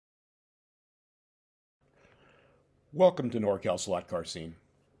Welcome to NorCal Slot Car Scene.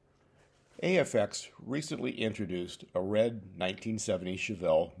 AFX recently introduced a red 1970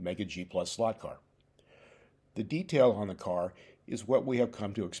 Chevelle Mega G Plus slot car. The detail on the car is what we have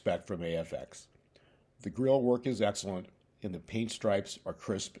come to expect from AFX. The grille work is excellent and the paint stripes are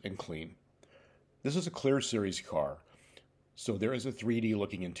crisp and clean. This is a clear series car, so there is a 3D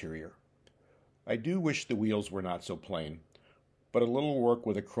looking interior. I do wish the wheels were not so plain, but a little work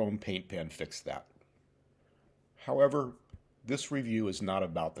with a chrome paint pen fixed that. However, this review is not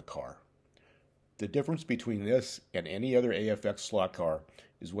about the car. The difference between this and any other AFX slot car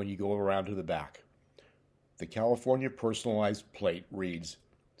is when you go around to the back. The California personalized plate reads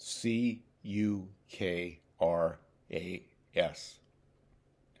Cukras.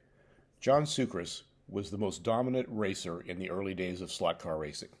 John Cukras was the most dominant racer in the early days of slot car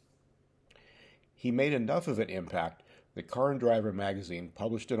racing. He made enough of an impact that Car and Driver magazine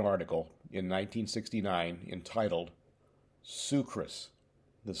published an article in 1969 entitled Cukras,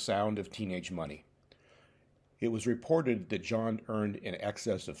 the Sound of Teenage Money. It was reported that John earned in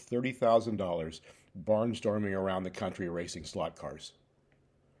excess of $30,000 barnstorming around the country racing slot cars.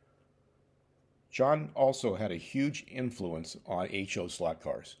 John also had a huge influence on HO slot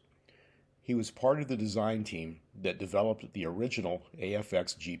cars. He was part of the design team that developed the original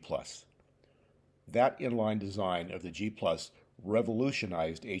AFX G Plus. That inline design of the G Plus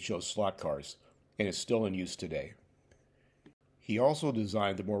revolutionized HO slot cars and is still in use today. He also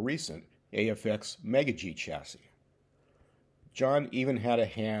designed the more recent AFX Mega G chassis. John even had a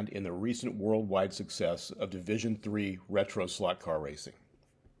hand in the recent worldwide success of Division III retro slot car racing.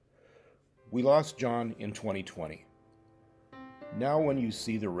 We lost John in 2020. Now when you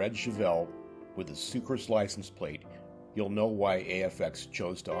see the red Chevelle with the Cukras license plate, you'll know why AFX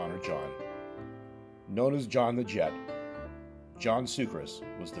chose to honor John. Known as John the Jet, John Cukras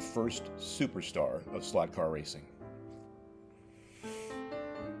was the first superstar of slot car racing.